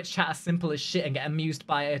because Twitch chat is simple as shit and get amused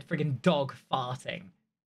by a friggin' dog farting.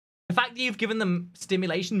 The fact that you've given them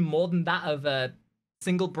stimulation more than that of a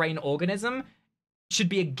single brain organism should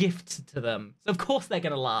be a gift to them. So of course they're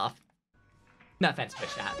gonna laugh. No offense,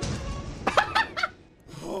 Twitch chat.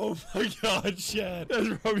 Oh my God, Chad.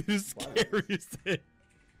 That's probably the scariest thing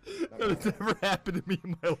that has ever happened to me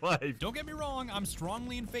in my life. Don't get me wrong, I'm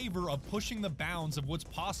strongly in favor of pushing the bounds of what's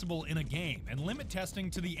possible in a game and limit testing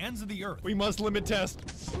to the ends of the earth. We must limit test.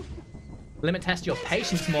 Limit test your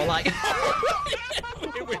patience, more like.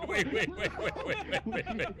 Wait.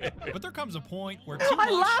 But there comes a point where too I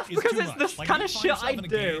much laugh is because too it's much. this Like, kind you of find shit yourself I in a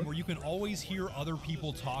do. game where you can always hear other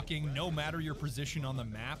people talking, no matter your position on the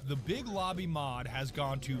map. The big lobby mod has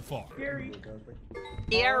gone too far. Scary.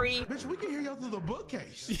 Bitch, we can hear y'all through the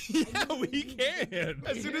bookcase. Yeah, we can.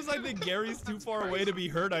 As soon as I think Gary's too far away to be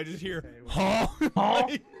heard, I just hear, huh?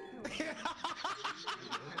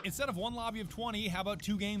 Instead of one lobby of 20, how about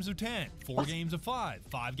 2 games of 10, 4 games of 5,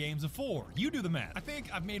 5 games of 4? You do the math. I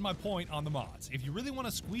think I've made my point on the mods. If you really want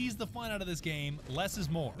to squeeze the fun out of this game, less is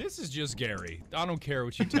more. This is just Gary. I don't care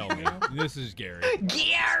what you tell me. This is Gary.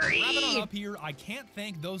 Gary! Wrapping on up here, I can't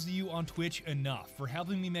thank those of you on Twitch enough for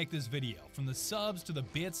helping me make this video. From the subs to the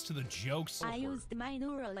bits to the jokes. I used my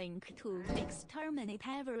Neuralink to exterminate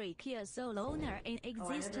every Kia Soul owner in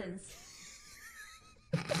existence.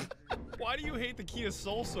 Why do you hate the Kia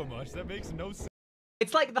Soul so much? That makes no sense.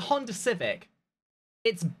 It's like the Honda Civic.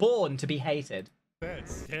 It's born to be hated.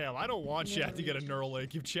 Damn, I don't want Chad to get a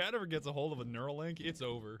Neuralink. If Chad ever gets a hold of a Neuralink, it's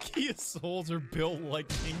over. Kia Souls are built like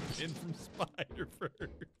Kingpin from Spider-Verse.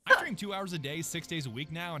 I stream 2 hours a day, 6 days a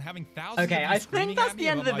week now, and having thousands Okay, of you I screaming think that's at me the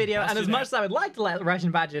end of about the my video, and as busted much ass- as I would like to let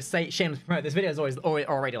Russian Badger say shameless promote, this video is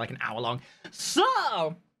already like an hour long.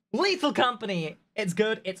 So, Lethal Company. It's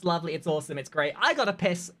good, it's lovely, it's awesome, it's great. I gotta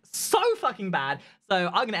piss so fucking bad, so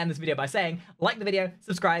I'm gonna end this video by saying, like the video,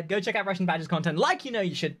 subscribe, go check out Russian Badger's content like you know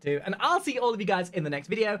you should do, and I'll see all of you guys in the next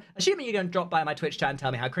video, assuming you don't drop by my Twitch chat and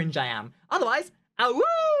tell me how cringe I am. Otherwise,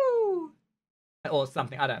 awoo! Or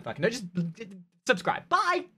something, I don't fucking know, just subscribe. Bye!